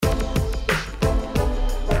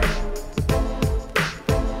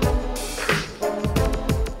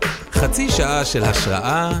חצי שעה של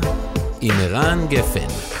השראה עם ערן גפן.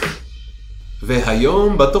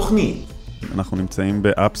 והיום בתוכנית. אנחנו נמצאים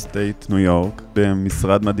באפסטייט ניו יורק,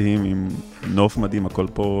 במשרד מדהים עם נוף מדהים, הכל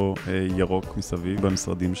פה ירוק מסביב,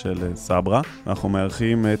 במשרדים של סברה. אנחנו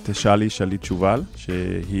מארחים את שלי שליט שובל,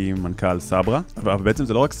 שהיא מנכ"ל סברה. אבל בעצם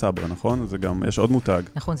זה לא רק סברה, נכון? זה גם, יש עוד מותג.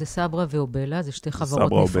 נכון, זה סברה ואובלה, זה שתי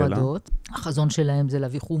חברות נפרדות. החזון שלהם זה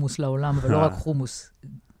להביא חומוס לעולם, אבל לא רק חומוס,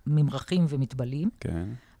 ממרחים ומטבלים. כן.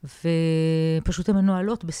 ופשוט הן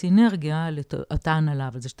מנוהלות בסינרגיה לאותה הנהלה,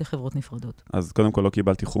 אבל זה שתי חברות נפרדות. אז קודם כל לא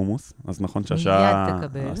קיבלתי חומוס, אז נכון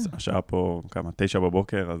שהשעה פה כמה, 9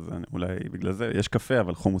 בבוקר, אז אולי בגלל זה יש קפה,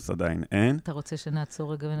 אבל חומוס עדיין אין. אתה רוצה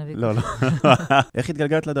שנעצור רגע ונביא קפה? לא, לא. איך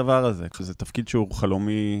התגלגלת לדבר הזה? זה תפקיד שהוא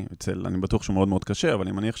חלומי, אני בטוח שהוא מאוד מאוד קשה, אבל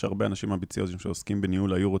אני מניח שהרבה אנשים אמביציוזיים שעוסקים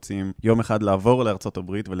בניהול היו רוצים יום אחד לעבור לארצות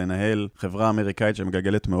הברית ולנהל חברה אמריקאית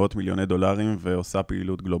שמגלגלת מאות מיליוני דולרים ועושה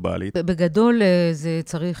פעילות גלובלית. בגדול זה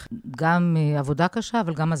צריך גם עבודה קשה,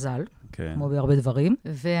 אבל גם מזל, כמו בהרבה דברים.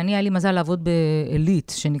 ואני היה לי מזל לעבוד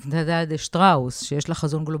באליט, שנקראת יד שטראוס, שיש לה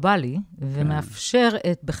חזון גלובלי, ומאפשר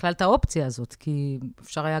בכלל את האופציה הזאת, כי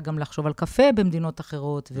אפשר היה גם לחשוב על קפה במדינות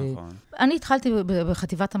אחרות. נכון. אני התחלתי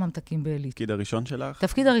בחטיבת הממתקים באליט. תפקיד הראשון שלך?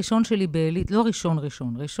 תפקיד הראשון שלי באליט, לא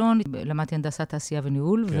ראשון, למדתי הנדסת תעשייה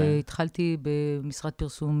וניהול, והתחלתי במשרד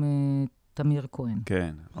פרסום תמיר כהן.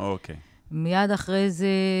 כן, אוקיי. מיד אחרי זה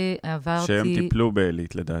עברתי... שהם טיפלו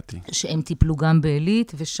באליט, לדעתי. שהם טיפלו גם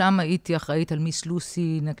באליט, ושם הייתי אחראית על מיס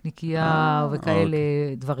לוסי, נקניקיה וכאלה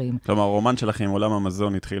דברים. כלומר, הרומן שלכם עם עולם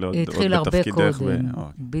המזון התחיל עוד התחיל הרבה קודם,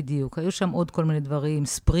 אוקיי. בדיוק. היו שם עוד כל מיני דברים,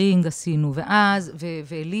 ספרינג עשינו, ואז,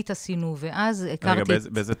 ואליט עשינו, ואז הכרתי... רגע,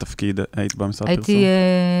 באיזה תפקיד היית במשרד פרסום? הייתי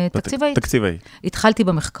תקציבאית. תקציבאית. התחלתי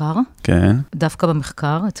במחקר, כן. דווקא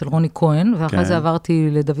במחקר, אצל רוני כהן, ואחרי זה עברתי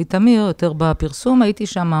לדוד תמיר, יותר בפרסום, הייתי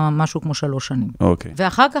שם משהו כמו 3 שנים. אוקיי.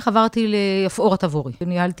 ואחר כך עברתי ליפאור התבורי.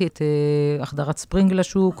 ניהלתי את החדרת ספרינג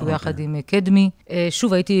לשוק, ויחד עם קדמי.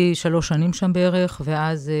 שוב, הייתי 3 שנים שם בערך,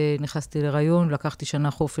 ואז נכנסתי להיריון, לקחתי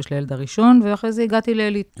שנה חופש לילד הראשון, ואחרי זה הגעתי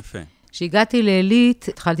לאליט. יפה. כשהגעתי לאליט,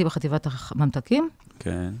 התחלתי בחטיבת הממתקים.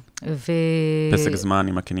 כן. פסק זמן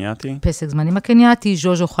עם הקנייתי? פסק זמן עם הקנייתי,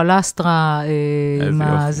 ז'וז'ו חלסטרה,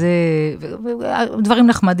 דברים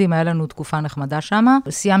נחמדים, היה לנו תקופה נחמדה שם.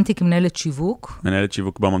 סיימתי כמנהלת שיווק. מנהלת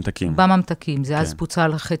שיווק בממתקים. בממתקים, זה אז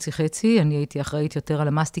פוצל חצי-חצי, אני הייתי אחראית יותר על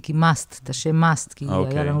המאסטיק עם מאסט, את השם מאסט, כי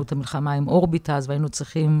היה לנו את המלחמה עם אורביטה, והיינו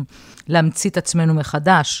צריכים להמציא את עצמנו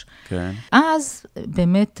מחדש. כן. אז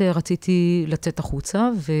באמת רציתי לצאת החוצה,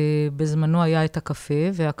 ובזמנו היה את הקפה,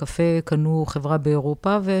 והקפה קנו חברה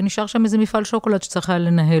באירופה, ונשאר שם איזה מפעל שוקולד שצריך היה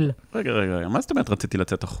לנהל. רגע, מה זאת אומרת רציתי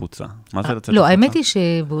לצאת החוצה? מה זה לצאת החוצה? לא, האמת היא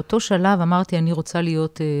שבאותו שלב אמרתי, אני רוצה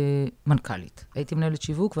להיות מנכ"לית. הייתי מנהלת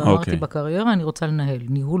שיווק, ואמרתי בקריירה, אני רוצה לנהל.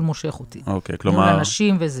 ניהול מושך אותי. אוקיי, כלומר... ניהול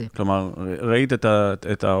אנשים וזה. כלומר, ראית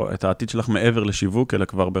את העתיד שלך מעבר לשיווק, אלא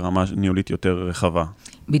כבר ברמה ניהולית יותר רחבה.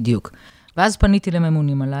 בדיוק. ואז פניתי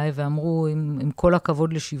לממונים עליי, ואמרו, עם כל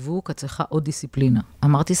הכבוד לשיווק, את צריכה עוד דיסציפלינה.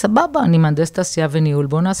 אמרתי, סבבה, אני מהנדסת תעשייה וניהול,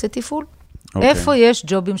 בואו נעשה תפעול. איפה יש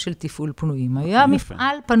ג'ובים של תפעול פנויים? היה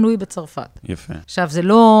מפעל פנוי בצרפת. יפה. עכשיו, זה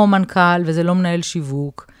לא מנכ"ל וזה לא מנהל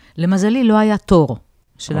שיווק. למזלי, לא היה תור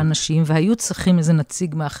של אנשים, והיו צריכים איזה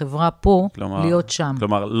נציג מהחברה פה להיות שם.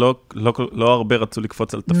 כלומר, לא הרבה רצו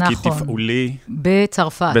לקפוץ על תפקיד תפעולי.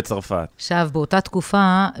 בצרפת. עכשיו, באותה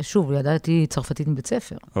תקופה, שוב, ידעתי צרפתית מבית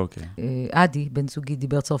ספר. אוקיי. עדי, בן זוגי,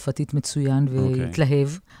 דיבר צרפתית מצוין והתלהב.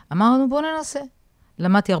 אמרנו, בוא ננסה.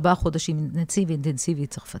 למדתי 4 חודשים אינטנסיבי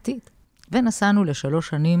צרפתית. ונסענו ל3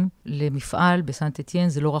 שנים למפעל בסנט אתיין,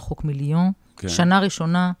 זה לא רחוק מיליון. שנה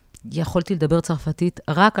ראשונה יכולתי לדבר צרפתית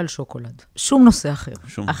רק על שוקולד. שום נושא אחר.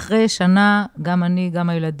 אחרי שנה, גם אני, גם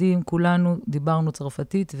הילדים, כולנו דיברנו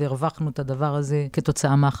צרפתית, והרווחנו את הדבר הזה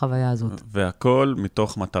כתוצאה מהחוויה הזאת. והכל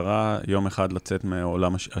מתוך מטרה, יום אחד לצאת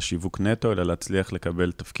מעולם השיווק נטו, אלא להצליח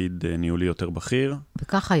לקבל תפקיד ניהולי יותר בכיר.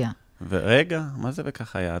 וכך היה. ורגע, מה זה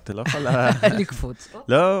וכך היה? אתה לא יכולה... לקפוץ.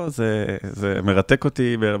 לא, זה מרתק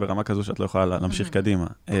אותי ברמה כזו שאת לא יכולה להמשיך קדימה.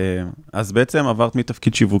 אז בעצם עברת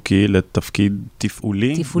מתפקיד שיווקי לתפקיד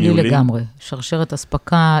תפעולי. תפעולי לגמרי. שרשרת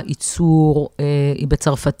הספקה, ייצור, היא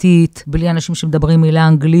בצרפתית, בלי אנשים שמדברים מילה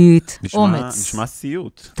אנגלית, אומץ. נשמע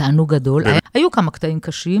סיוט. תענוג גדול. היו כמה קטעים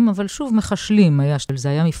קשים, אבל שוב מחשלים. זה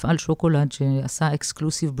היה מפעל שוקולד שעשה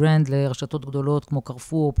אקסקלוסיב ברנד לרשתות גדולות, כמו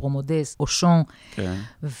קרפור, פרומודס, או שון.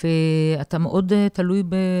 ואתה מאוד תלוי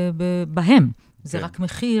בהם. זה רק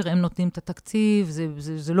מחיר, הם נותנים את התקציב,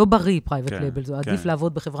 זה לא בריא פרייבט לייבל, זה עדיף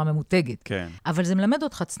לעבוד בחברה ממותגת. אבל זה מלמד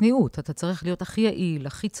אותך צניעות, אתה צריך להיות הכי יעיל,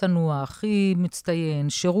 הכי צנוע, הכי מצטיין,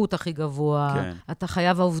 שירות הכי גבוה, אתה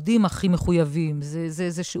חייב העובדים הכי מחויבים,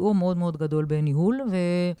 זה שיעור מאוד מאוד גדול בניהול,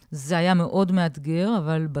 וזה היה מאוד מאתגר,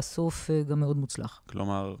 אבל בסוף גם מאוד מוצלח.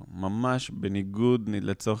 כלומר, ממש בניגוד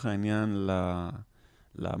לצורך העניין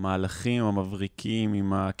למהלכים המבריקים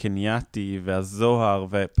עם הקנייתי והזוהר,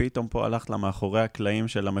 ופתאום פה הלכת למאחורי הקלעים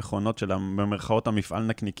של המכונות, של במרכאות המפעל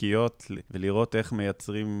נקניקיות, ולראות איך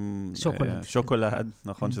מייצרים שוקולד,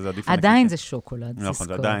 נכון שזה עדיף נקניקי. עדיין זה שוקולד, זה נכון,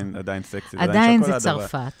 עדיין סקסי. עדיין זה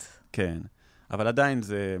צרפת. כן. אבל עדיין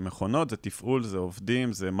זה מכונות, זה תפעול, זה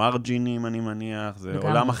עובדים, זה מרג'ינים, אני מניח, זה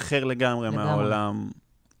עולם אחר לגמרי מהעולם,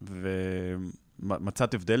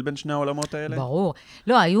 מצאת הבדל בין שני העולמות האלה? ברור.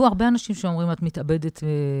 לא, היו הרבה אנשים שאומרים, את מתאבדת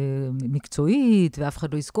מקצועית, ואף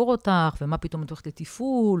אחד לא יזכור אותך, ומה פתאום את הולכת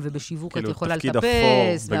לתפעול, ובשיווק את יכולה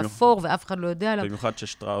לטפס, ואפור, ואף אחד לא יודע עליו. במיוחד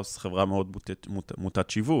ששטראוס חברה מאוד מוטת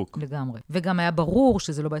שיווק. לגמרי. וגם היה ברור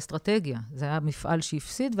שזה לא באסטרטגיה. זה היה מפעל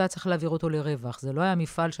שהפסיד, והיה צריך להעביר אותו לרווח. זה לא היה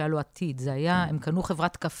מפעל שהיה לו עתיד. זה היה, הם קנו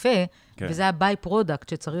חברת קפה, וזה היה ביי פרודקט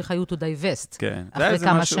שצריך היו to divest. אחרי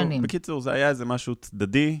כמה שנים. בקיצור, זה היה איזה משהו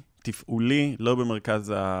צדדי, תפעולי, לא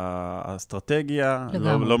במרכז האסטרטגיה,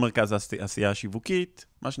 לא במרכז העשייה השיווקית,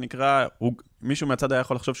 מה שנקרא, מישהו מהצד היה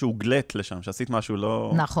יכול לחשוב שהוא גלט לשם, שעשית משהו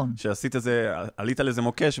לא... נכון. שעשית איזה, עלית על איזה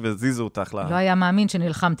מוקש והזיזו אותך לא היה מאמין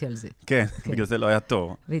שנלחמתי על זה. כן, בגלל זה לא היה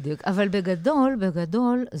תור. בדיוק. אבל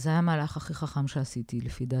בגדול, זה היה המהלך הכי חכם שעשיתי,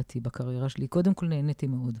 לפי דעתי, בקריירה שלי. קודם כל נהניתי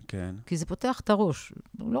מאוד. כן. כי זה פותח את הראש.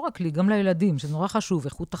 לא רק לי, גם לילדים, שזה נורא חשוב,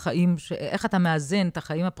 איכות החיים, איך אתה מאזן את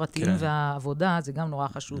החיים הפרטיים והעבודה, זה גם נורא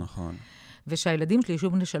חשוב. נכון. ושהילדים שלי,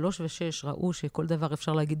 ישוב בני 3 ו-6, ראו שכל דבר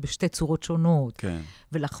אפשר להגיד בשתי צורות שונות. כן.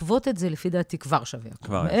 ולחוות את זה, לפי דעתי, כבר שווה.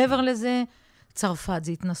 מעבר לזה, צרפת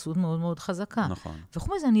זה התנסות מאוד מאוד חזקה. נכון.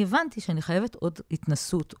 וחוץ מזה, אני הבנתי שאני חייבת עוד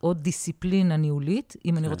התנסות, עוד דיסציפלינה ניהולית,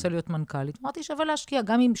 אם אני רוצה להיות מנכ"לית. אמרתי, שווה להשקיע,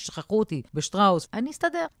 גם אם שכחו אותי בשטראוס, אני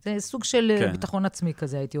אסתדר. זה סוג של ביטחון עצמי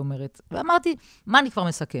כזה, הייתי אומרת. ואמרתי, מה אני כבר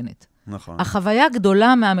מסכנת? נכון. החוויה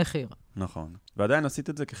גדולה מהמחיר. נכון. ועדיין עשית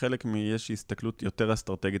את זה כחלק מאיזושהי הסתכלות יותר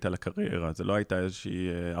אסטרטגית על הקריירה. זה לא הייתה איזושהי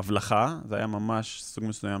הבלחה, זה היה ממש סוג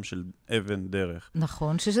מסוים של אבן דרך.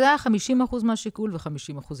 נכון, שזה היה 50% מהשיקול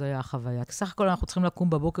ו50% היה החוויה. בסך הכל אנחנו צריכים לקום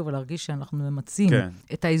בבוקר ולהרגיש שאנחנו ממצים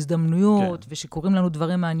את ההזדמנויות ושקורים לנו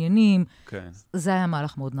דברים מעניינים. זה היה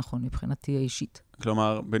מהלך מאוד נכון מבחינתי האישית.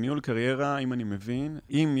 כלומר, בניהול קריירה, אם אני מבין,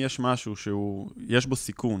 אם יש משהו יש בו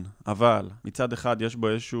סיכון, אבל מצד אחד יש בו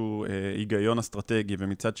איזשהו היגיון אסטרטגי,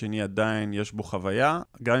 ומצד שני עדיין יש בו חוויה,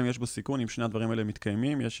 גם אם יש בו סיכון, אם שני הדברים האלה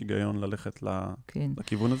מתקיימים, יש היגיון ללכת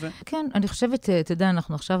לכיוון הזה? כן, אני חושבת, אתה יודע,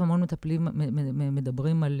 אנחנו עכשיו המון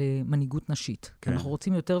מדברים על מנהיגות נשית. אנחנו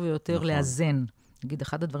רוצים יותר ויותר לאזן. נגיד,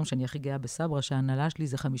 אחד הדברים שאני הכי גאה בסברה, שההנהלה שלי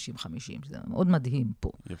זה 50-50, זה מאוד מדהים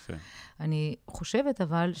פה. יפה. אני חושבת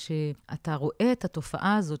אבל שאתה רואה את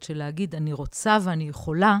התופעה הזאת של להגיד, אני רוצה ואני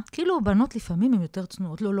יכולה, כאילו בנות לפעמים הן יותר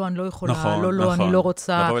צנועות, לא, אני לא יכולה, נכון, לא, אני לא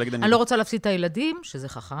רוצה, אני לא רוצה להפסיד את הילדים, שזה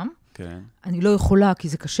חכם. כן. אני לא יכולה כי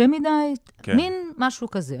זה קשה מדי, מין משהו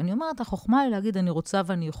כזה. אני אומרת, החוכמה היא להגיד, אני רוצה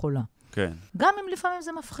ואני יכולה. כן. גם אם לפעמים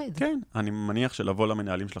זה מפחיד. כן. אני מניח שלבוא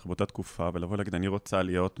למנהלים שלך באותה תקופה, ולבוא להגיד, אני רוצה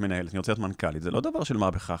להיות מנהלת, אני רוצה להיות מנכ"לית. זה לא דבר של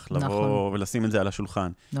מה בכך, לבוא ולשים את זה על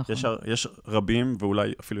השולחן. נכון. יש רבים,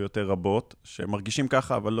 ואולי אפילו יותר רבות, שמרגישים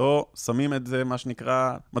ככה, אבל לא שמים את זה, מה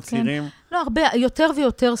שנקרא, מצהירים. לא, הרבה, יותר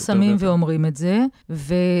ויותר שמים ואומרים את זה,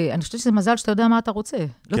 ואני חושבת שזה מזל שאתה יודע מה אתה רוצה.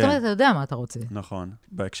 לא תמיד אתה יודע מה אתה רוצה. נכון.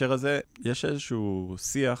 בהקשר הזה, יש איזשהו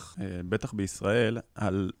שיח, בטח בישראל,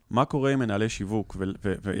 על מה קורה עם מנהלי שיווק,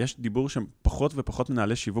 ויש דיבור שפחות ופחות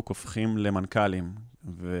מנהלי שיווק הופכים למנכ"לים,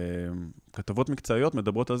 וכתבות מקצועיות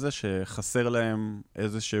מדברות על זה שחסר להם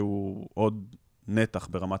איזשהו עוד נתח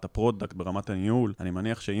ברמת הפרודקט, ברמת הניהול. אני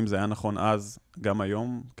מניח שאם זה היה נכון אז, גם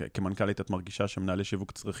היום, כמנכ"לית את מרגישה שמנהלי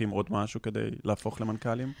שיווק צריכים עוד משהו כדי להפוך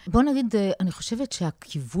למנכ"לים? בוא נגיד, אני חושבת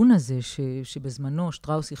שהכיוון הזה שבזמנו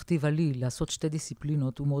שטראוס הכתיבה לי לעשות שתי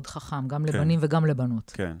דיסציפלינות הוא מאוד חכם, גם לבנים וגם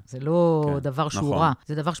לבנות. כן. זה לא דבר שהוא רע.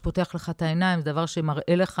 זה דבר שפותח לך את העיניים, זה דבר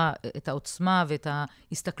שמראה לך את העוצמה ואת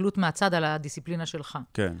ההסתכלות מהצד על הדיסציפלינה שלך.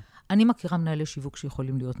 כן. אני מכירה מנהלי שיווק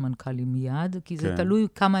שיכולים להיות מנכ"לים מיד, כי זה תלוי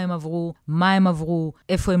כמה הם עברו, מה הם עברו,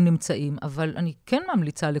 איפה הם נמצאים, אבל אני כן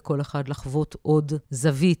ממליצה לכל אחד לחוות עוד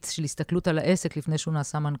זווית של הסתכלות על העסק לפני שהוא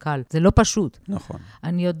נעשה מנכ"ל. זה לא פשוט. נכון.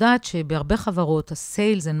 אני יודעת שבהרבה חברות,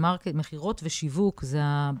 הסיילס and market, מחירות ושיווק, זה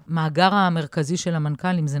המאגר המרכזי של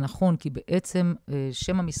המנכ"לים, זה נכון, כי בעצם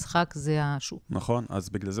שם המשחק זה השוק. נכון, אז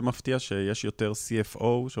בגלל זה מפתיע שיש יותר CFO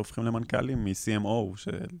שהופכים למנכ"לים מ-CMO,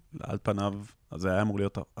 שעל פניו אז זה היה אמור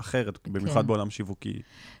להיות אחרת, במיוחד בעולם שיווקי.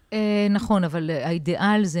 נכון, אבל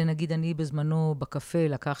האידיאל זה, נגיד, אני בזמנו בקפה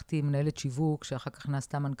לקחתי מנהלת שיווק, שאחר כך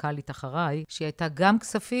נעשתה מנכ"לית אחריי, שהיא הייתה גם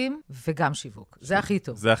כספים וגם שיווק. זה הכי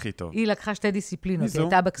טוב. זה הכי טוב. היא לקחה שתי דיסציפלינות. היא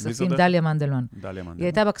הייתה בכספים, דליה מנדלמן. דליה מנדלמן. היא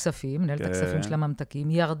הייתה בכספים, מנהלת הכספים של הממתקים.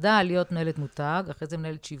 היא ירדה להיות מנהלת מותג, אחרי זה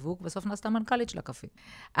מנהלת שיווק, בסוף נעשתה מנכ"לית של הקפה.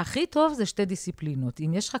 הכי טוב זה שתי דיסציפלינות.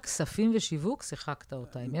 אם יש לך כספים ושיווק, שיחקת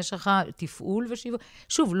אותה. אם יש לך תפעול ושיווק.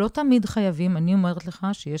 שוב, לא תמיד חייבים, אני אומרת לך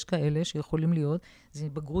שיש כאלה שיכולים להיות, זה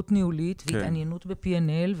בגרות ניהולית והתעניינות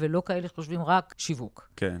ב-P&L, ולא כאלה שחושבים רק שיווק.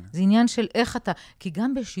 כן. זה עניין של איך אתה, כי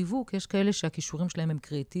גם בשיווק יש כאלה שהכישורים שלהם הם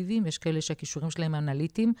קריאטיביים, יש כאלה שהכישורים שלהם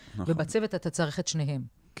אנליטיים, נכון. ובצוות אתה צריך את שניהם.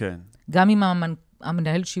 כן. גם אם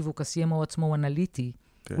המנהל שיווק, ה-CMO עצמו הוא אנליטי,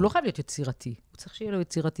 כן. הוא לא חייב להיות יצירתי, הוא צריך שיהיה לו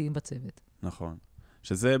יצירתיים בצוות. נכון.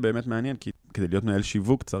 שזה באמת מעניין, כי כדי להיות מנהל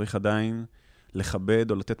שיווק צריך עדיין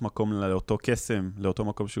לכבד או לתת מקום לאותו קסם, לאותו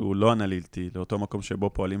מקום שהוא לא אנליטי, לאותו מקום שבו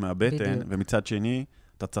פועלים מהבטן, ומצד שני,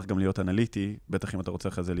 אתה צריך גם להיות אנליטי, בטח אם אתה רוצה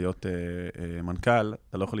אחרי זה להיות מנכ"ל,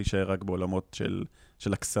 אתה לא יכול להישאר רק בעולמות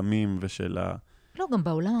של הקסמים ושל לא, גם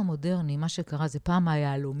בעולם המודרני, מה שקרה זה פעם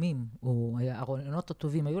היהלומים, או הרעיונות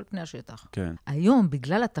הטובים, היו על פני השטח. כן. היום,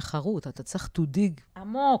 בגלל התחרות, אתה צריך תודיג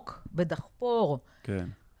עמוק, בדחפור. כן.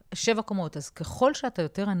 7 קומות. אז ככל שאתה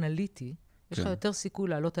יותר אנליטי, יש לך יותר סיכוי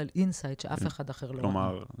לעלות על אינסייט שאף אחד אחר לא.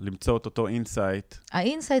 כלומר, למצוא את אותו אינסייט.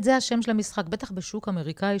 האינסייט זה השם של המשחק, בטח בשוק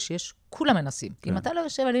אמריקאי שיש, כולם מנסים. אם אתה לא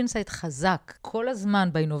יושב על אינסייט חזק, כל הזמן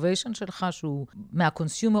באינוביישן שלך, שהוא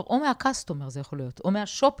מהקונסיומר או מהקסטומר זה יכול להיות, או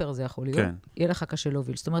מהשופר זה יכול להיות, יהיה לך קשה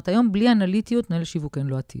להוביל. זאת אומרת, היום בלי אנליטיות, מנהל שיווק אין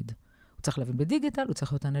לו עתיד. הוא צריך להבין בדיגיטל, הוא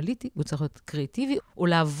צריך להיות אנליטי, הוא צריך להיות קריאטיבי, או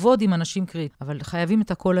לעבוד עם אנשים קריאטיביים. אבל חייבים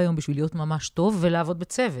את הכל היום בשביל להיות ממש טוב ולעבוד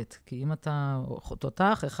בצוות. כי אם אתה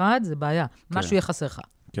תותח אחד, זה בעיה. כן. משהו יחסר לך.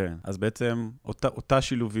 כן, אז בעצם אותה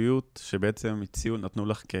שילוביות שבעצם נתנו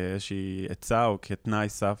לך כאיזושהי עצה או כתנאי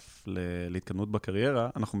סף להתקדמות בקריירה,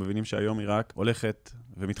 אנחנו מבינים שהיום היא רק הולכת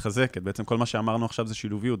ומתחזקת. בעצם כל מה שאמרנו עכשיו זה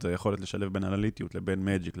שילוביות, זה יכולת לשלב בין אנליטיות לבין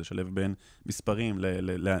מג'יק, לשלב בין מספרים,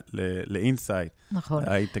 לאינסייט. נכון.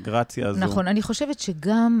 האינטגרציה הזו. נכון, אני חושבת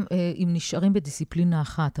שגם אם נשארים בדיסציפלינה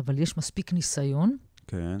אחת, אבל יש מספיק ניסיון,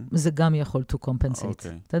 כן. זה גם יכול to compensate.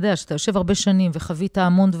 אתה יודע, שאתה יושב הרבה שנים וחווית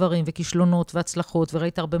המון דברים וכישלונות והצלחות,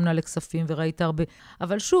 וראית הרבה מנהלי כספים וראית הרבה...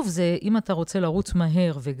 אבל שוב, זה אם אתה רוצה לרוץ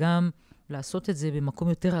מהר וגם לעשות את זה במקום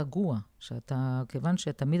יותר רגוע, שאתה, כיוון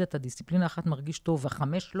שתמיד אתה דיסציפלינה אחת מרגיש טוב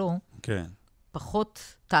וחמש לא, כן.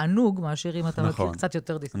 פחות תענוג מאשר אם אתה מכיר קצת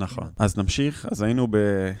יותר דיסציפלינה. נכון. אז נמשיך. אז היינו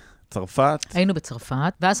בצרפת. היינו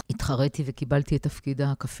בצרפת, ואז התחרתי וקיבלתי את תפקיד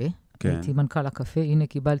הקפה. כן. הייתי מנכ"ל הקפה, הנה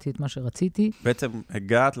קיבלתי את מה שרציתי. בעצם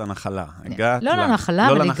הגעת לנחלה. לא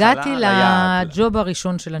לנחלה, אבל הגעתי לג'וב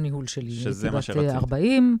הראשון של הניהול שלי. שזה מה שרציתי. הייתי בת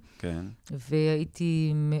 40, כן.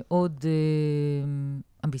 והייתי מאוד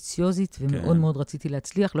אמביציוזית, ומאוד מאוד רציתי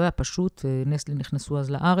להצליח. לא היה פשוט, נסטלה נכנסו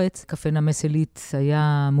אז לארץ. קפה נמס עילית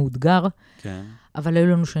היה מאותגר. כן. אבל היו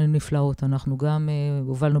לנו שנים נפלאות. אנחנו גם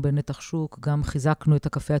הובלנו בנתח שוק, גם חיזקנו את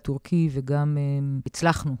הקפה הטורקי, וגם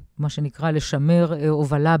הצלחנו, מה שנקרא, לשמר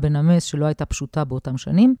הובלה בנמס, שלא הייתה פשוטה באותם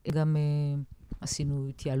שנים. גם עשינו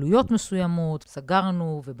התייעלויות מסוימות,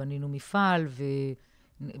 סגרנו ובנינו מפעל,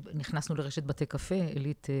 ונכנסנו לרשת בתי קפה,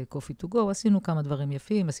 עילית קופי טו גו, עשינו כמה דברים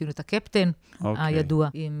יפים, עשינו את הקפטן הידוע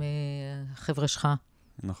עם חבר'ה שלך.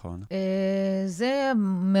 נכון. זה,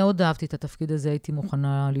 מאוד אהבתי את התפקיד הזה, הייתי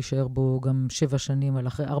מוכנה להישאר בו גם 7 שנים, אבל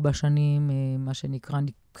אחרי 4 שנים, מה שנקרא,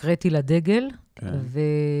 נקראתי לדגל,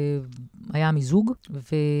 והיה מיזוג,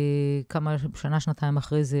 וכמה שנתיים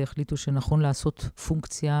אחרי זה החליטו שנכון לעשות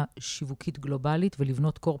פונקציה שיווקית גלובלית,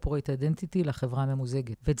 ולבנות corporate identity לחברה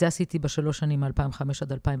הממוזגת. ואת זה עשיתי ב3 שנים, 2005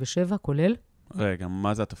 עד 2007, כולל. רגע,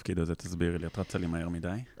 מה זה התפקיד הזה? תסבירי לי, את רצה לי מהר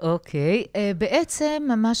מדי. אוקיי. בעצם,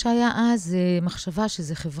 מה שהיה אז, מחשבה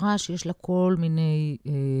שזו חברה שיש לה כל מיני,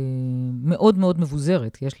 מאוד מאוד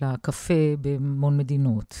מבוזרת. יש לה קפה במון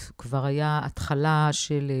מדינות. כבר היה התחלה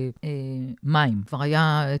של מים. כבר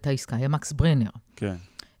היה את העסקה, היה מקס ברנר. כן.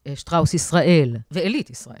 שטראוס ישראל ועילית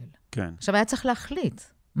ישראל. כן. עכשיו, היה צריך להחליט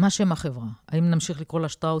מה שם החברה. האם נמשיך לקרוא לה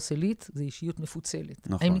שטראוס עילית? זו אישיות מפוצלת.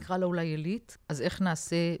 נכון. האם נקרא לה אולי עילית? אז איך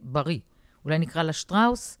נעשה בריא? אולי נקרא לה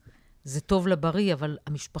שטראוס, זה טוב לבריא, אבל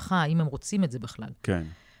המשפחה, האם הם רוצים את זה בכלל? כן.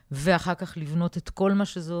 ואחר כך לבנות את כל מה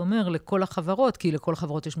שזה אומר לכל החברות, כי לכל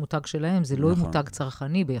החברות יש מותג שלהם, זה לא מותג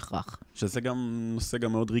צרכני בהכרח. שזה גם נושא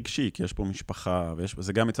גם מאוד רגשי, כי יש פה משפחה,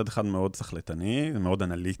 וזה גם מצד אחד מאוד שחלטני, מאוד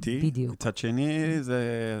אנליטי. בדיוק. מצד שני,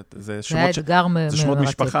 זה שמות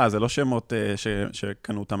משפחה, זה לא שמות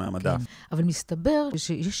שקנו אותם מהמדף. אבל מסתבר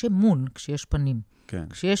שיש אמון כשיש פנים. כן.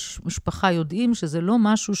 כשיש משפחה יודעים שזה לא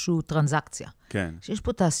משהו שהוא טרנזקציה. כן. שיש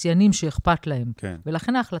פה תעשיינים שאכפת להם. כן.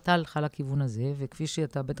 ולכן ההחלטה הלכה לכיוון הזה, וכפי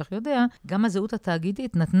שאתה בטח יודע, גם הזהות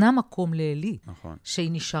התאגידית נתנה מקום לעילית. נכון.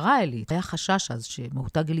 שהיא נשארה עילית. היה חשש אז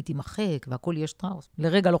שמותג עילית יימחק והכל יהיה שטראוס.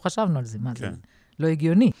 לרגע לא חשבנו על זה, מה כן. זה? לא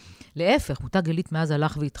הגיוני. להפך, מותג עילית מאז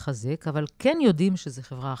הלך והתחזק, אבל כן יודעים שזה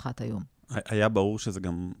חברה אחת היום. היה ברור שזה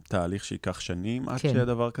גם תהליך שיקח שנים עד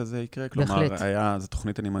שהדבר כזה יקרה? בהחלט. כלומר, זו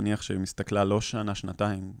תוכנית, אני מניח, שמסתכלה לא שנה,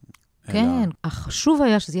 שנתיים. כן, החשוב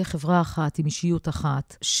היה שזה יהיה חברה אחת, עם אישיות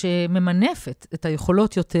אחת, שממנפת את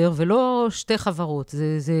היכולות יותר, ולא שתי חברות.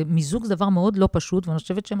 זה מיזוג, זה דבר מאוד לא פשוט, ואני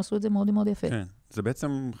חושבת שהם עשו את זה מאוד מאוד יפה. כן, זה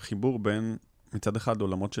בעצם חיבור בין מצד אחד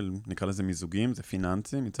עולמות של, נקרא לזה מיזוגים, זה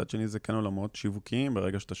פיננסי, מצד שני זה כן עולמות שיווקיים,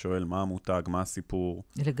 ברגע שאתה שואל מה המותג, מה הסיפור.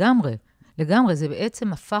 לגמרי, לגמרי. זה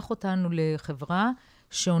בעצם הפך אותנו לחברה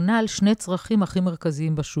שעונה על שני צרכים הכי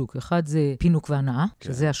מרכזיים בשוק. אחד זה פינוק והנאה,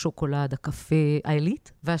 שזה השוקולד, הקפה,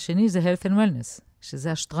 העילית, והשני זה health and wellness.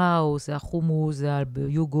 שזה השטראוס, זה החומוס, זה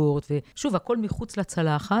היוגורט, ושוב, הכל מחוץ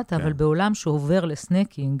לצלחת, אבל בעולם שעובר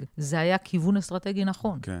לסנקינג, זה היה כיוון אסטרטגי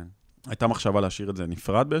נכון. כן. הייתה מחשבה להשאיר את זה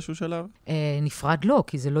נפרד באיזשהו שלב? נפרד לא,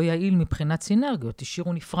 כי זה לא יעיל מבחינת סינרגיות.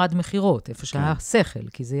 השאירו נפרד מחירות, איפה שהיה שכל,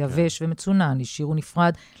 כי זה יבש ומצונן. השאירו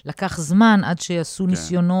נפרד, לקח זמן עד שיעשו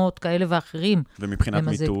ניסיונות כאלה ואחרים. ומבחינת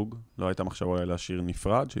מיתוג, לא הייתה מחשבה להשאיר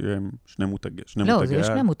נפרד, שיהיה שני מותגי... לא, זה יש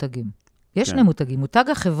שני מותגים. יש שני מותגים. מותג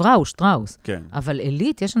החברה הוא שטראוס. כן. אבל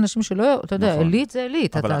עילית, יש אנשים שלא... אתה יודע, עילית זה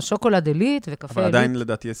עילית. אתה שוקולד עילית וקפה עילית. אבל עדיין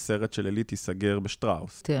לדעתי יש סרט של עילית ייסגר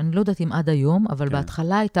בשטראוס. אני לא יודעת אם עד היום, אבל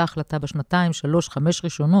בהתחלה הייתה החלטה בשנתיים, 3, 5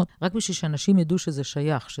 ראשונות, רק בשביל שאנשים ידעו שזה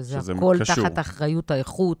שייך, שזה הכל תחת אחריות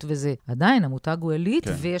האיכות וזה. עדיין, המותג הוא עילית,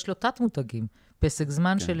 ויש לו תת מותגים. פסק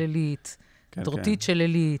זמן של עילית, דורתית של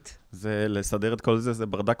עילית. זה לסדר את כל זה, זה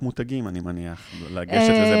ברדק מותגים, אני מניח, לגשת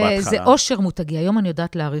לזה בהתחלה. זה אושר מותגי, היום אני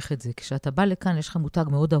יודעת להעריך את זה. כשאתה בא לכאן, יש לך מותג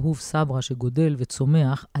מאוד אהוב, סברה, שגודל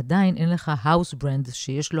וצומח, עדיין אין לך האוס ברנד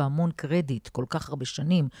שיש לו המון קרדיט, כל כך הרבה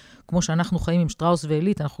שנים, כמו שאנחנו חיים עם שטראוס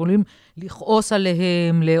ועילית, אנחנו יכולים לכעוס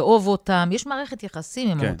עליהם, לאהוב אותם, יש מערכת יחסים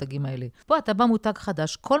עם המותגים האלה. פה אתה בא מותג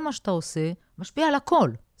חדש, כל מה שאתה עושה, משפיע על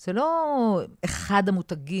הכל. זה לא אחד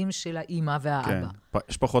המותגים של האמא והאבא. כן,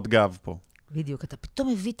 יש פחות גב פה. בדיוק, אתה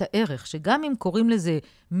פתאום מביא את הערך, שגם אם קוראים לזה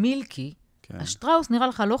מילקי, השטראוס נראה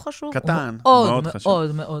לך לא חשוב? קטן, מאוד חשוב.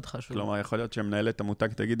 מאוד מאוד חשוב. כלומר, יכול להיות שמנהלת המותג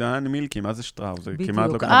תגיד, אני מילקי, מה זה שטראוס? זה בדיוק, כמעט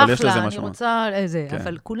לא ככה, אבל יש לזה אחלה, משהו. אני רוצה איזה,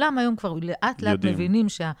 אבל כולם היום כבר לאט לאט מבינים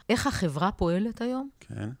איך החברה פועלת היום,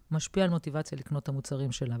 משפיע על מוטיבציה לקנות את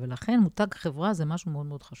המוצרים שלה, ולכן מותג חברה זה משהו מאוד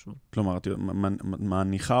מאוד חשוב. כלומר, את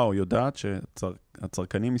מניחה או יודעת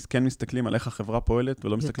שהצרכנים כן מסתכלים על איך החברה פועלת,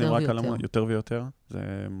 ולא מסתכלים רק על יותר ויותר? זה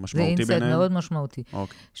משמעותי ביניהם? זה אינסייט מאוד משמעותי.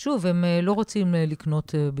 שוב, הם לא רוצים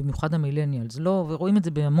לקנות, במיוחד המילניאלס, ורואים את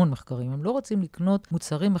זה בהמון מחקרים, הם לא רוצים לקנות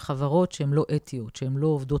מוצרים בחברות שהן לא אתיות, שהן לא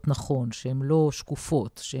עובדות נכון, שהן לא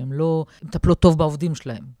שקופות, שהן לא מטפלות טוב בעובדים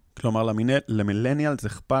שלהם. כלומר, למילניאל זה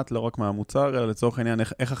אכפת לא רק מהמוצר, אלא לצורך העניין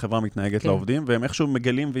איך החברה מתנהגת לעובדים, והם איכשהו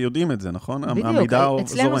מגלים ויודעים את זה, נכון? בדיוק,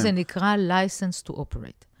 אצלנו זה נקרא license to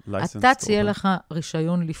operate. אתה צייה לך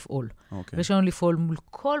רישיון לפעול. רישיון לפעול מול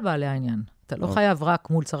כל בעלי העניין. אתה לא חייב רק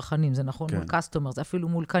מול צרכנים, זה נכון מול קסטומר, זה אפילו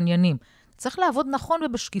מול קניינים. צריך לעבוד נכון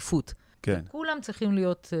ובשקיפות. כן. כולם צריכים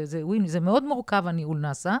להיות, זה מאוד מורכב, הניהול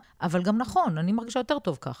נעשה, אבל גם נכון, אני מרגישה יותר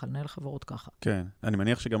טוב ככה, לנהל חברות ככה. כן, אני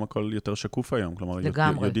מניח שגם הכל יותר שקוף היום, כלומר,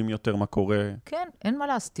 יודעים יותר מה קורה. כן, אין מה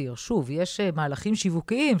להסתיר. שוב, יש מהלכים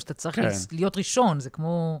שיווקיים שאתה צריך להיות ראשון, זה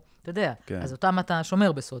כמו, אתה יודע, אז אותם אתה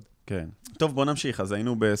שומר בסוד. כן. טוב, בוא נמשיך. אז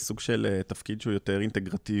היינו בסוג של תפקיד שהוא יותר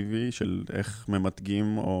אינטגרטיבי, של איך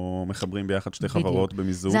ממתגים או מחברים ביחד שתי חברות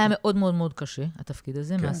במיזוג. זה היה מאוד מאוד מאוד קשה, התפקיד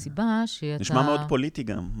הזה, מהסיבה שאתה... נשמע מאוד פוליטי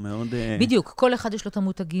גם, מאוד... בדיוק, כל אחד יש לו את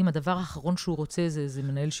המותגים, הדבר האחרון שהוא רוצה זה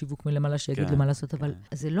מנהל שיווק מלמעלה שיגיד למה לעשות, אבל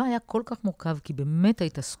זה לא היה כל כך מורכב, כי באמת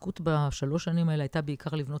ההתעסקות בשלוש שנים האלה הייתה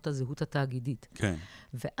בעיקר לבנות הזהות התאגידית. כן.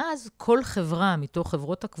 ואז כל חברה מתוך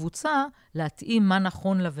חברות הקבוצה, להתאים מה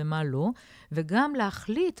נכון לה ומה לא, וגם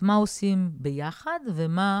להחליט מה עושים ביחד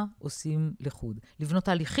ומה עושים לחוד. לבנות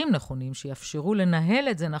תהליכים נכונים שיאפשרו לנהל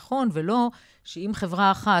את זה נכון, ולא שאם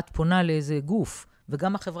חברה אחת פונה לאיזה גוף,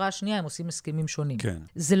 וגם החברה השנייה הם עושים הסכמים שונים. כן.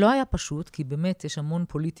 זה לא היה פשוט, כי באמת יש המון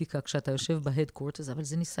פוליטיקה כשאתה יושב בהדקורטס, אבל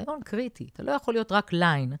זה ניסיון קריטי. אתה לא יכול להיות רק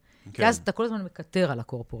ליין, כי אז אתה כל הזמן מקטר על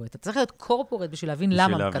הקורפורט. אתה צריך להיות קורפורט בשביל להבין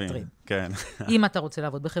למה מקטרים. כן. אם אתה רוצה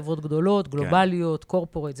לעבוד בחברות גדולות, גלובליות,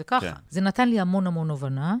 קורפורט, זה ככה. זה נתן לי המון המון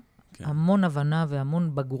הבנה, המון הבנה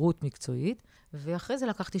והמון בגרות מקצועית, ואחרי זה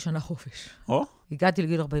לקחתי שנה חופש. הגעתי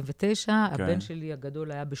לגיל 49, הבן שלי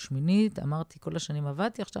הגדול היה בשמינית, אמרתי, כל השנים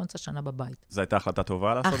עבדתי, עכשיו אני רוצה שנה בבית. זו הייתה החלטה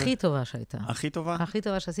טובה לעשות את זה? הכי טובה שהייתה. הכי טובה? הכי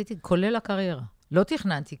טובה שעשיתי, כולל הקריירה. לא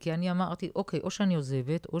תכננתי, כי אני אמרתי, אוקיי, או שאני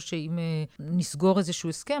עוזבת, או שאם נסגור איזשהו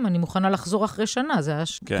הסכם, אני מוכנה לחזור אחרי שנה, זה היה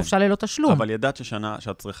חופשה ללא תשלום. אבל ידעת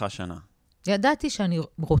שאת צריכה שנה. ידעתי שאני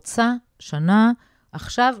רוצה שנה,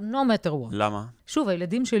 עכשיו, no matter what. למה? שוב,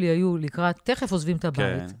 הילדים שלי היו לקראת, תכף עוזבים את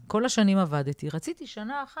הבית. כן. כל השנים עבדתי. רציתי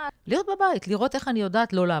שנה אחת להיות בבית, לראות איך אני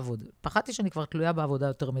יודעת לא לעבוד. פחדתי שאני כבר תלויה בעבודה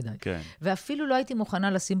יותר מדי. כן. ואפילו לא הייתי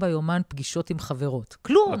מוכנה לשים ביומן פגישות עם חברות.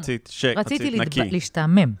 כלום. רצית נקי.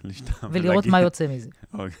 להשתעמם. ולראות מה יוצא מזה.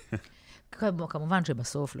 כמובן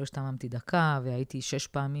שבסוף לא השתעממתי דקה, והייתי 6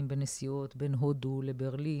 פעמים בנסיעות בין הודו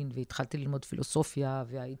לברלין, והתחלתי ללמוד פילוסופיה,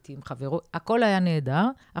 והייתי עם חברות. הכל היה נהדר.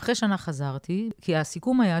 אחרי שנה חזרתי, כי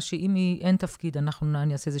הסיכום היה שאם אין תפקיד,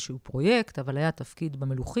 אני אעשה איזשהו פרויקט, אבל היה תפקיד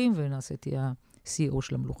במלוכים, ונעשיתי ה-CEO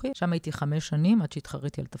של המלוכים. שם הייתי 5 שנים, עד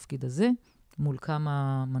שהתחרתי על תפקיד הזה, מול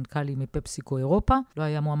כמה מנכ"לים מפפסיקו אירופה. לא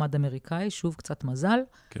היה מועמד אמריקאי, שוב קצת מזל.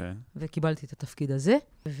 כן. וקיבלתי את התפקיד הזה,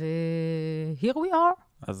 ו-here we are.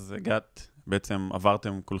 אז הגעת, בעצם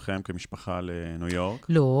עברתם כולכם כמשפחה לניו יורק?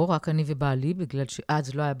 לא, רק אני ובעלי, בגלל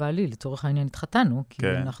שאז לא היה בעלי, לצורך העניין התחתנו, כי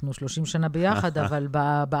כן. אנחנו 30 שנה ביחד, אבל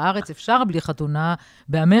בארץ אפשר בלי חתונה,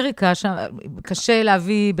 באמריקה קשה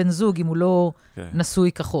להביא בן זוג אם הוא לא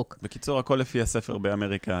נשוי כחוק. בקיצור, הכל לפי הספר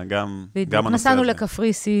באמריקה, גם הנושא הזה. נסענו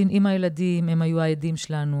לקפריסין עם הילדים, הם היו העדים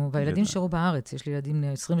שלנו, והילדים שרו בארץ, יש לי ילדים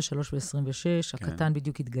 23 ו-26, הקטן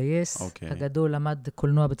בדיוק התגייס, הגדול למד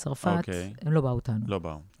קולנוע בצרפת, הם לא באו אותנו. לא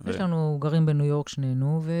באו. יש לנו גרים בניו יורק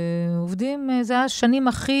שנינו, ועובדים, זה השנים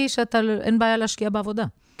הכי אין בעיה להשקיע בעבודה.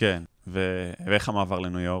 כן, ואיך המעבר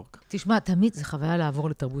לניו יורק? תשמע, תמיד זה חוויה לעבור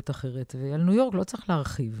לתרבות אחרת, ועל ניו יורק לא צריך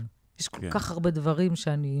להרחיב. יש כל כך הרבה דברים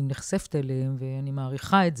שאני נחשפת אליהם, ואני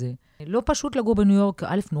מעריכה את זה. לא פשוט לגור בניו יורק,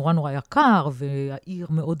 א', נורא יקר, והעיר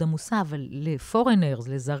מאוד עמוסה, אבל לפורנרס,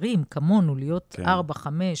 לזרים, כמונו, להיות 4,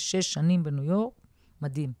 5, 6 שנים בניו יורק,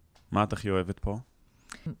 מדהים. מה את הכי אוהבת פה?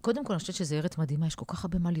 קודם כל, אני חושבת שזה ארץ מדהימה, יש כל כך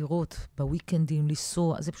הרבה מה לראות, בוויקנדים,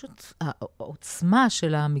 לנסוע, זה פשוט העוצמה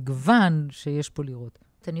של המגוון שיש פה לראות.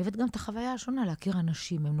 אני אוהבת גם את החוויה השונה, להכיר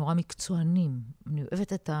אנשים, הם נורא מקצוענים, אני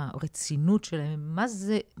אוהבת את הרצינות שלהם, מה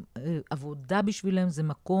זה עבודה בשבילם, זה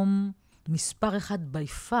מקום מספר אחד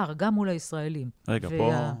ביפר, גם מול הישראלים. רגע,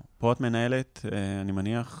 פה את מנהלת, אני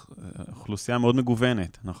מניח, אוכלוסייה מאוד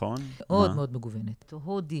מגוונת, נכון? מאוד מאוד מגוונת.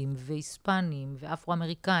 הודים והיספנים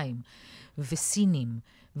ואפרו-אמריקאים וסינים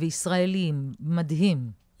וישראלים,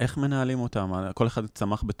 מדהים. איך מנהלים אותם? כל אחד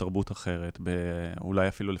צמח בתרבות אחרת, אולי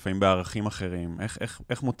אפילו לפעמים בערכים אחרים.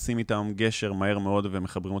 איך מוצאים איתם גשר מהר מאוד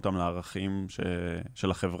ומחברים אותם לערכים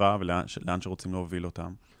של החברה ולאן שרוצים להוביל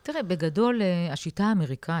אותם? תראה, בגדול, השיטה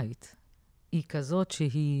האמריקאית היא כזאת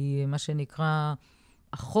שהיא, מה שנקרא,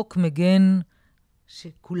 החוק מגן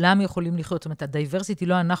שכולם יכולים לחיות. זאת אומרת, הדייברסיטי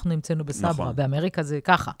לא אנחנו המצאנו בסברה, נכון. באמריקה זה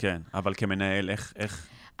ככה. כן, אבל כמנהל, איך?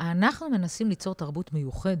 אנחנו מנסים ליצור תרבות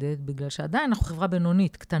מיוחדת, בגלל שעדיין אנחנו חברה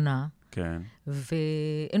בינונית, קטנה, כן.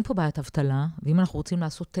 ואין פה בעיית אבטלה, ואם אנחנו רוצים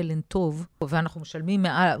לעשות טלנט טוב, ואנחנו משלמים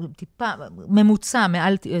טיפה, ממוצע,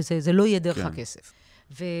 זה לא יהיה דרך הכסף.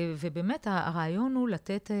 ובאמת הרעיון הוא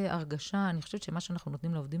לתת הרגשה, אני חושבת שמה שאנחנו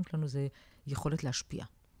נותנים לעובדים שלנו זה יכולת להשפיע.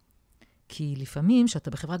 כי לפעמים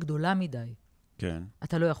שאתה בחברה גדולה מדי, כן.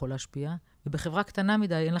 אתה לא יכול להשפיע, ובחברה קטנה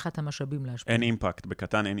מדי אין לך את המשאבים להשפיע. אין אימפקט,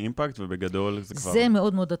 בקטן אין אימפקט, ובגדול זה כבר... זה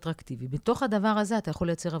מאוד מאוד אטרקטיבי. בתוך הדבר הזה אתה יכול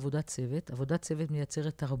לייצר עבודת צוות, עבודת צוות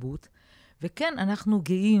מייצרת תרבות, וכן, אנחנו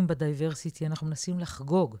גאים בדייברסיטי, אנחנו מנסים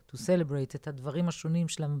לחגוג, to celebrate את הדברים השונים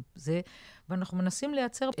של זה, ואנחנו מנסים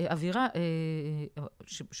לייצר אווירה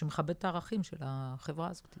שמכבד את הערכים של החברה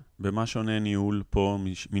הזאת. במה שונה ניהול פה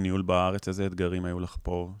מניהול בארץ? איזה אתגרים היו לך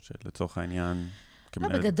פה, שלצורך העניין...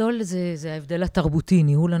 בגדול זה ההבדל התרבותי,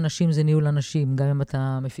 ניהול אנשים זה ניהול אנשים, גם אם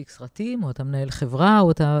אתה מפיק סרטים, או אתה מנהל חברה,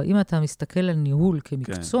 או אם אתה מסתכל על ניהול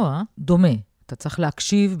כמקצוע, דומה. אתה צריך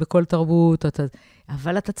להקשיב בכל תרבות,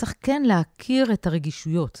 אבל אתה צריך כן להכיר את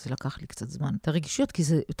הרגישויות. זה לקח לי קצת זמן. את הרגישויות, כי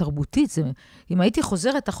זה תרבותית. אם הייתי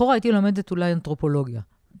חוזרת אחורה, הייתי לומדת אולי אנתרופולוגיה.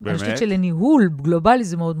 באמת? אני חושבת שלניהול גלובלי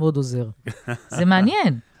זה מאוד מאוד עוזר. זה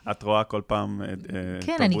מעניין. את רואה כל פעם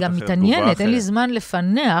כן, אני גם מתעניינת, אין לי זמן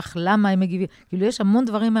לפנח למה הם מגיבים. כאילו, יש המון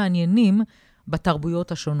דברים מעניינים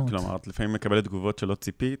בתרבויות השונות. כלומר, את לפעמים מקבלת תגובות שלא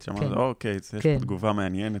ציפית, שאמרת, אוקיי, יש פה תגובה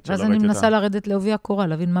מעניינת שלא ראיתי אותה. אותה. אז אני מנסה לרדת לעובי הקורה,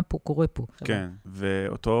 להבין מה פה קורה פה. כן,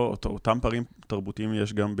 ואותם פערים תרבותיים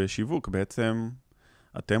יש גם בשיווק. בעצם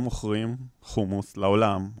אתם מוכרים חומוס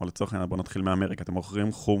לעולם, או לצורך העניין, בוא נתחיל מאמריקה, אתם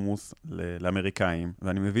מוכרים חומוס לאמריקאים,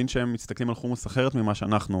 ואני מבין שהם מסתכלים על חומוס אחרת ממה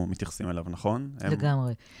שאנחנו מתייחסים אליו, נכון?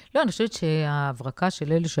 לגמרי. לא, אני חושבת שההברקה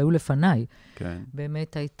של אלה שהיו לפניי, כן.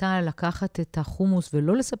 באמת הייתה לקחת את החומוס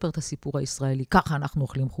ולא לספר את הסיפור הישראלי, ככה אנחנו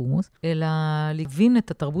אוכלים חומוס, אלא להבין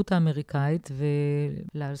את התרבות האמריקאית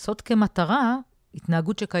ולעשות כמטרה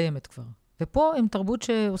התנהגות שקיימת כבר. ופה הם תרבות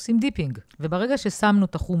שעושים דיפינג. וברגע ששמנו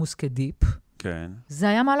את החומוס כדיפ, כן. זה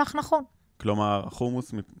היה מהלך נכון. כלומר,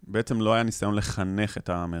 החומוס, בעצם לא היה ניסיון לחנך את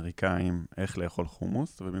האמריקאים איך לאכול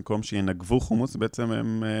חומוס, ובמקום שינגבו חומוס, בעצם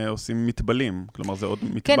הם עושים מטבלים. כלומר, זה עוד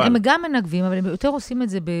מטבל. כן, הם גם מנגבים, אבל הם יותר עושים את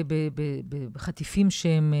זה בחטיפים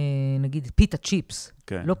שהם, נגיד, פיתה צ'יפס.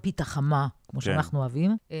 כן. לא פיתה חמה, כמו שאנחנו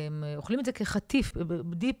אוהבים. הם אוכלים את זה כחטיף,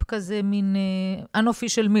 דיפ כזה מין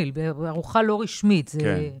unofficial meal, בארוחה לא רשמית.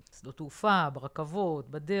 זה שדות תעופה, ברכבות,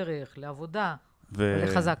 בדרך, לעבודה,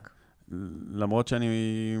 לחזק. למרות שאני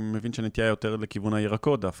מבין שנטייה יותר לכיוון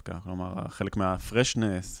הירקות דווקא, כלומר, חלק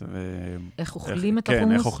מהפרשנס. איך אוכלים את החומוס?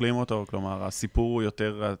 כן, איך אוכלים אותו, כלומר, הסיפור הוא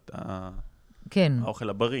יותר האוכל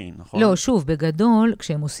הבריא, נכון? לא, שוב, בגדול,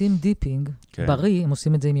 כשהם עושים דיפינג בריא, הם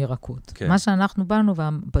עושים את זה עם ירקות. מה שאנחנו באנו,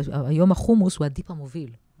 והיום החומוס הוא הדיפ המוביל.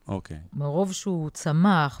 אוקיי. מרוב שהוא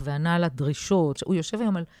צמח וענה על הדרישות, הוא יושב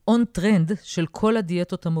היום על און טרנד של כל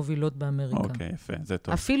הדיאטות המובילות באמריקה. אוקיי, יפה, זה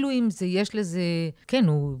טוב. אפילו אם יש לזה, כן,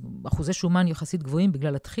 אחוזי שומן יחסית גבוהים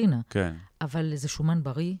בגלל התחינה. כן. אבל זה שומן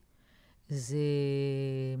בריא, זה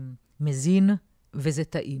מזין וזה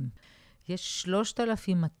טעים. יש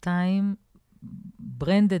 3,200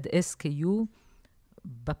 ברנדד SKU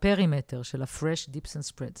בפרימטר של ה-Fresh Dips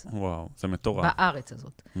and Spreads. וואו, זה מטורף. בארץ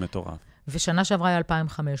הזאת. מטורף. ושנה שעברה היה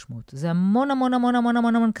 2,500. זה המון המון המון המון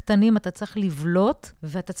המון המון קטנים, אתה צריך לבלוט,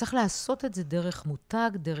 ואתה צריך לעשות את זה דרך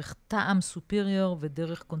מותג, דרך טעם סופיריור,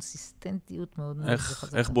 ודרך קונסיסטנטיות מאוד מאוד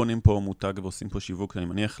חזקה. איך בונים פה מותג ועושים פה שיווק? אני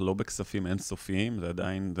מניח לא בכספים אינסופיים, זה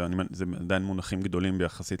עדיין מונחים גדולים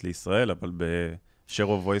ביחסית לישראל, אבל share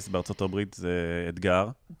of voice בארצות הברית זה אתגר.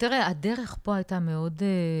 תראה, הדרך פה הייתה מאוד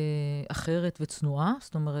אחרת וצנועה,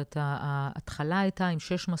 זאת אומרת, ההתחלה הייתה עם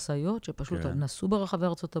 6 מסעיות, שפשוט נסעו ברחבי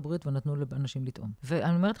ארצות הברית ונתנו לאנשים לטעום.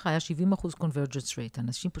 ואני אומרת לך, היה 70% convergence rate,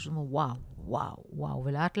 אנשים פשוט אמרו, וואו, וואו, וואו,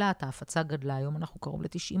 ולאט לאט ההפצה גדלה, היום אנחנו קרוב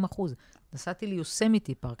ל-90%. נסעתי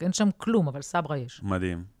ליוסמיטי פארק, אין שם כלום, אבל סברה יש.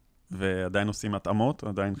 מדהים. ועדיין עושים התאמות,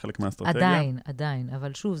 עדיין חלק מהאסטרטגיה? עדיין,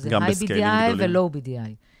 אבל שוב, זה high BDI ו-low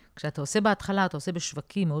BDI. כשאתה עושה בהתחלה, אתה עושה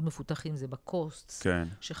בשווקים מאוד מפותחים, זה בקוסט,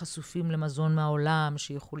 שחשופים למזון מהעולם,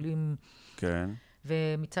 שיכולים... כן.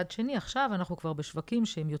 ומצד שני, עכשיו אנחנו כבר בשווקים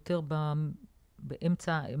שהם יותר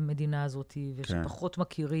באמצע המדינה הזאת, ושפחות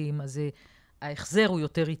מכירים, אז ההחזר הוא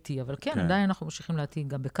יותר איטי, אבל כן, עדיין אנחנו ממשיכים להתאים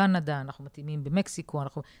גם בקנדה, אנחנו מתאימים במקסיקו,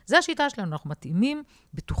 זה השיטה שלנו, אנחנו מתאימים,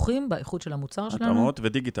 בטוחים באיכות של המוצר שלנו. התאמות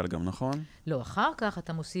ודיגיטל גם, נכון? לא, אחר כך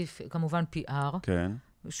אתה מוסיף כמובן PR. כן.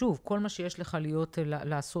 ושוב, כל מה שיש לך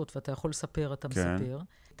לעשות, ואתה יכול לספר, אתה מספר.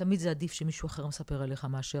 תמיד זה עדיף שמישהו אחר מספר עליך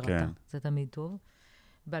מאשר אתה. זה תמיד טוב.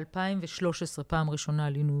 ב-2013, פעם ראשונה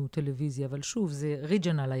עלינו טלוויזיה, אבל שוב, זה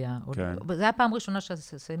ריג'נל היה. זה היה פעם ראשונה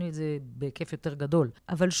שעשינו את זה בהיקף יותר גדול.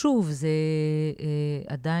 אבל שוב, זה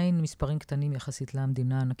עדיין מספרים קטנים יחסית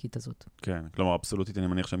למדינה הענקית הזאת. כן, כלומר, אבסולוטית אני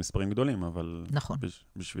מניח שהם מספרים גדולים, אבל... נכון.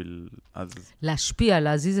 בשביל... להשפיע,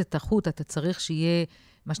 להזיז את החוט, אתה צריך שיהיה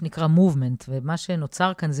מה שנקרא מובמנט, ומה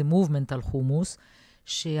שנוצר כאן זה מובמנט על חומוס,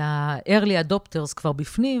 שה-early adopters כבר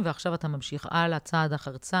בפנים, ועכשיו אתה ממשיך הלאה, צעד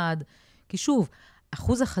אחר צעד, כי שוב,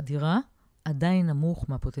 אחוז החדירה עדיין נמוך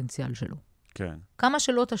מהפוטנציאל שלו. כן. כמה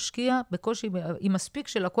שלא תשקיע, בקושי, אם מספיק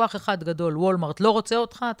שלקוח אחד גדול, וולמרט לא רוצה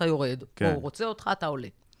אותך, אתה יורד, או רוצה אותך, אתה עולה.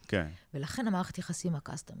 כן. ולכן המערכת יחסים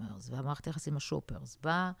הקסטומרס, והמערכת יחסים השופרס,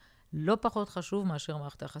 בא לא פחות חשוב מאשר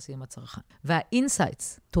מערכת היחסים עם הצרכן.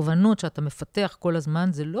 והאינסייטס, תובנות שאתה מפתח כל הזמן,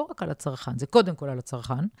 זה לא רק על הצרכן, זה קודם כל על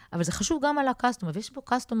הצרכן, אבל זה חשוב גם על הקסטומר, ויש פה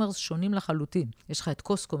קסטומרס שונים לחלוטין. יש לך את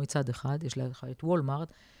קוסקו מצד אחד, יש לך את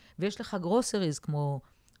וולמרט, ויש לך גרוסריז כמו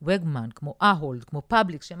וגמן, כמו אהולד, כמו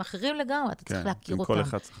פאבליק, שהם אחרים לגמרי, אתה צריך להכיר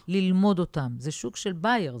אותם, ללמוד אותם. זה שוק של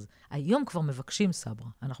ביירס. היום כבר מבקשים סברה.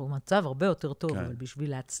 אנחנו במצב הרבה יותר טוב, אבל בשביל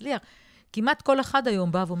להצליח, כמעט כל אחד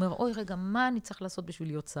היום בא ואומר, אוי, רגע, מה אני צריך לעשות בשביל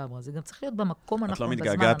להיות סברה? זה גם צריך להיות במקום הנכון, בזמן הנכון. את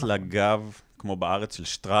לא מתגעגעת לגב, כמו בארץ של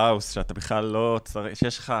שטראוס, שאתה בכלל לא צריך,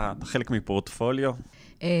 שיש לך חלק מפורטפוליו?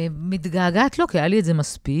 מתגעגעת לא, כי היה לי את זה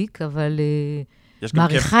מספיק, אבל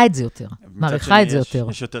מעריכה את זה יותר. מעריכה את זה יותר.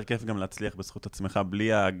 יש יותר כיף גם להצליח בזכות עצמך,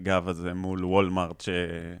 בלי הגב הזה מול וולמרט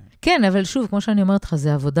כן, אבל שוב, כמו שאני אומרת לך,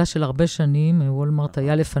 זה עבודה של הרבה שנים, וולמרט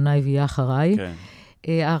היה לפניי ויהיה אחריי. כן.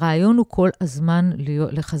 הרעיון הוא כל הזמן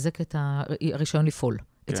לחזק את הרישיון לפעול.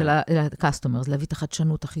 אצל הקסטומרס, להביא את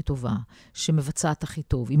החדשנות הכי טובה, שמבצעת הכי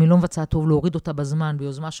טוב. אם היא לא מבצעת טוב, להוריד אותה בזמן,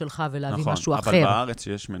 ביוזמה שלך, ולהביא משהו אחר. אבל בארץ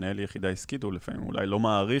שיש מנהל יחידה עסקית, הוא לפעמים אולי לא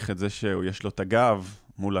מעריך את זה שיש לו את הגב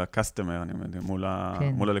מול הקסטומר, אני יודע,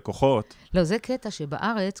 מול הלקוחות. לא, זה קטע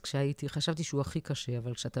שבארץ, כשהייתי, חשבתי שהוא הכי קשה,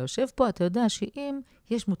 אבל כשאתה יושב פה, אתה יודע שאם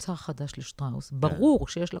יש מוצר חדש לשטראוס, ברור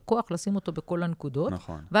שיש לקוח לשים אותו בכל הנקודות,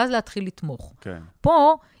 ואז להתחיל לתמוך.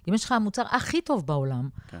 פה, אם יש לך המוצר הכי טוב בעולם,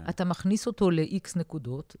 אתה מכניס אותו ל-X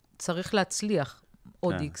נקודות, צריך להצליח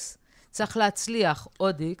עוד X. צריך להצליח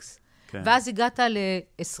עוד איקס, ואז הגעת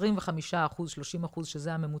ל-25%, 30%,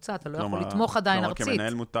 שזה הממוצע, אתה לא יכול לתמוך עדיין ארצית. כלומר,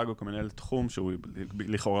 כמנהל מותג או כמנהל תחום, שהוא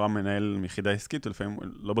לכאורה מנהל מיחידה עסקית, ולפעמים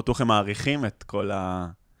לא בטוח הם מעריכים את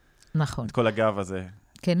כל הגב הזה.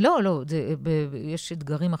 כן, לא, יש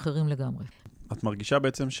אתגרים אחרים לגמרי. את מרגישה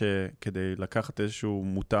בעצם שכדי לקחת איזשהו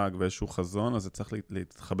מותג ואיזשהו חזון, אז זה צריך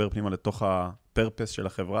להתחבר פנימה לתוך הפרפס של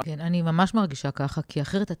החברה? כן, אני ממש מרגישה ככה, כי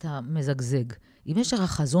אחרת אתה מזגזג. אם יש לך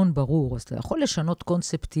חזון ברור, אז אתה יכול לשנות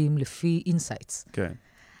קונספטים לפי אינסייטס. כן.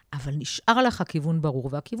 אבל נשאר לך כיוון ברור,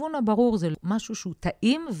 והכיוון הברור זה משהו שהוא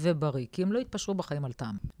טעים ובריא, כי הם לא יתפשרו בחיים על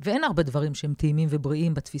טעם. ואין הרבה דברים שהם טעימים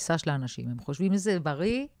ובריאים בתפיסה של האנשים. הם חושבים, אם זה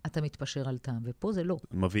בריא, אתה מתפשר על טעם, ופה זה לא.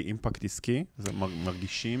 מביא אימפקט עסקי?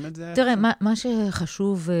 מרגישים את זה? תראה, מה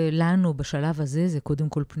שחשוב לנו בשלב הזה, זה קודם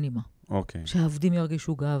כל פנימה. אוקיי. שהעובדים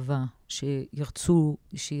ירגישו גאווה, שירצו,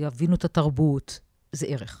 שיבינו את התרבות. זה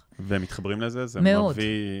ערך. והם מתחברים לזה? זה מאוד.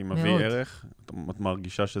 מביא ערך? את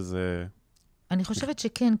מרגישה שזה... אני חושבת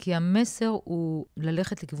שכן, כי המסר הוא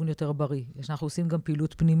ללכת לכיוון יותר בריא. אנחנו עושים גם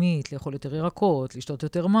פעילות פנימית, לאכול יותר ירקות, לשתות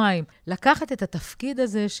יותר מים. לקחת את התפקיד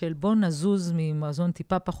הזה של בוא נזוז ממזון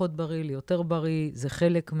טיפה פחות בריא ליותר בריא, זה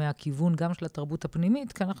חלק מהכיוון גם של התרבות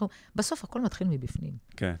הפנימית, כי אנחנו, בסוף הכל מתחיל מבפנים.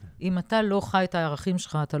 כן. אם אתה לא חי את הערכים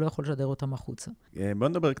שלך, אתה לא יכול לשדר אותם החוצה. בוא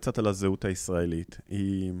נדבר קצת על הזהות הישראלית.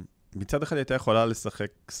 היא מצד אחד הייתה יכולה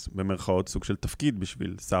לשחק במרכאות סוג של תפקיד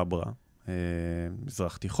בשביל סברה.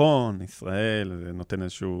 מזרח תיכון, ישראל, זה נותן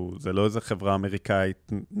איזשהו, זה לא איזו חברה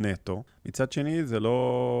אמריקאית נטו. מצד שני, זה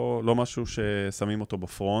לא משהו ששמים אותו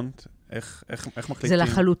בפרונט. איך מחליטים? זה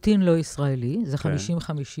לחלוטין לא ישראלי, זה 50-50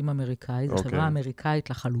 אמריקאי, זה חברה אמריקאית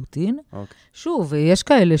לחלוטין. שוב, יש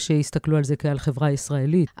כאלה שהסתכלו על זה כעל חברה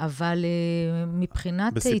ישראלית, אבל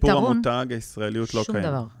מבחינת יתרון... בסיפור המותג, הישראליות לא קיימת.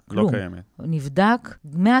 שום דבר, לא קיימת. נבדק,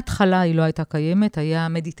 מההתחלה היא לא הייתה קיימת, היה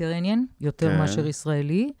מדיטרניאן, יותר מאשר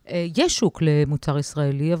ישראלי. יש שוק למוצר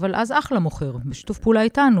ישראלי, אבל אז אחלה מוכר, בשיתוף פעולה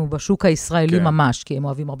איתנו, בשוק הישראלי ממש, כי הם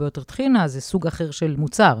אוהבים הרבה יותר טחינה, זה סוג אחר של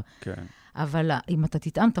מוצר. כן. אבל אם אתה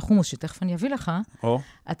תטעם את החומוס, שתכף אני אביא לך,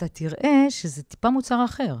 אתה תראה שזה טיפה מוצר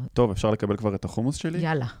אחר. טוב, אפשר לקבל כבר את החומוס שלי?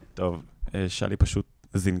 יאללה. טוב, שלי פשוט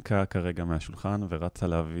זינקה כרגע מהשולחן, ורצה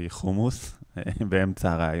להביא חומוס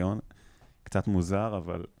באמצע הרעיון. קצת מוזר,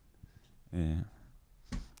 אבל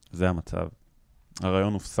זה המצב.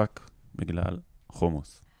 הרעיון הופסק בגלל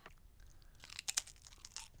חומוס.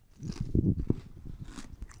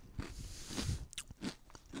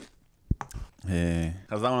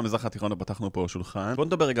 חזרנו למזרח התיכון ופתחנו פה שולחן. בואו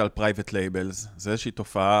נדבר רגע על private labels. זה איזושהי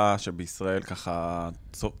תופעה שבישראל ככה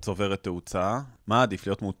צוברת תאוצה. מה עדיף,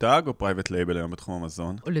 להיות מותג או private label היום בתחום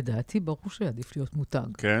המזון? לדעתי, ברור שעדיף להיות מותג.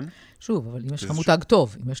 כן? שוב, אבל אם יש לך מותג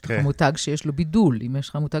טוב, אם יש לך מותג שיש לו בידול, אם יש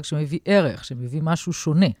לך מותג שמביא ערך, שמביא משהו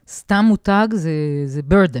שונה. סתם מותג זה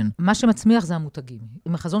burden. מה שמצמיח זה המותגים.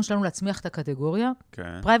 אם החזון שלנו להצמיח את הקטגוריה,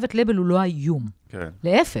 private label הוא לא האיום.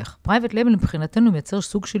 להפך, private label מבחינתנו מייצר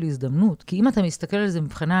סוג של הזדמנות, כי אם אתה מסתכל על זה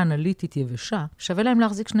מבחינה אנליטית יבשה, שווה להם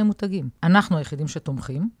להחזיק שני מותגים. אנחנו היחידים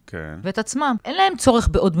שתומכים, ואת עצמם. אין להם צורך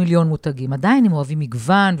בעוד מיליון מותגים. עדיין הם אוהבים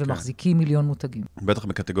מגוון ומחזיקים מיליון מותגים. בטח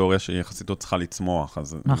בקטגוריה שיחסית לא צריכה לצמוח,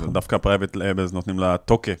 אז דווקא private labels נותנים לה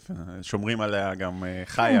תוקף, שומרים עליה גם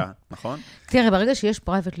חיה, נכון? תראה, ברגע שיש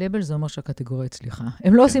private label, זה אומר שהקטגוריה הצליחה.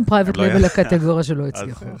 הם לא עושים private label לקטגוריה שלא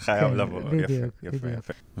הצליחו. אז חייב לבוא,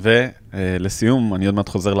 יפה. ולסיום, אני עוד מעט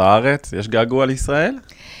חוזר לארץ, יש געגוע לישראל?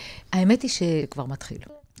 האמת היא שכבר מתחיל.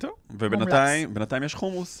 טוב, ובינתיים יש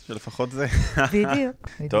חומוס, שלפחות זה. בדיוק.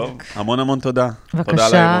 טוב, המון תודה. בבקשה. תודה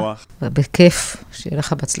על האירוח. בכיף, שיהיה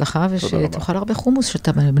לך בהצלחה, ושתאכל הרבה חומוס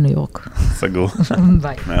שאתה בניו יורק. סגור.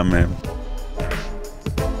 ביי. מהמם.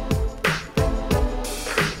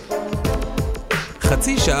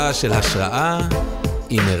 חצי שעה של השראה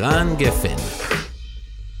עם ערן גפן.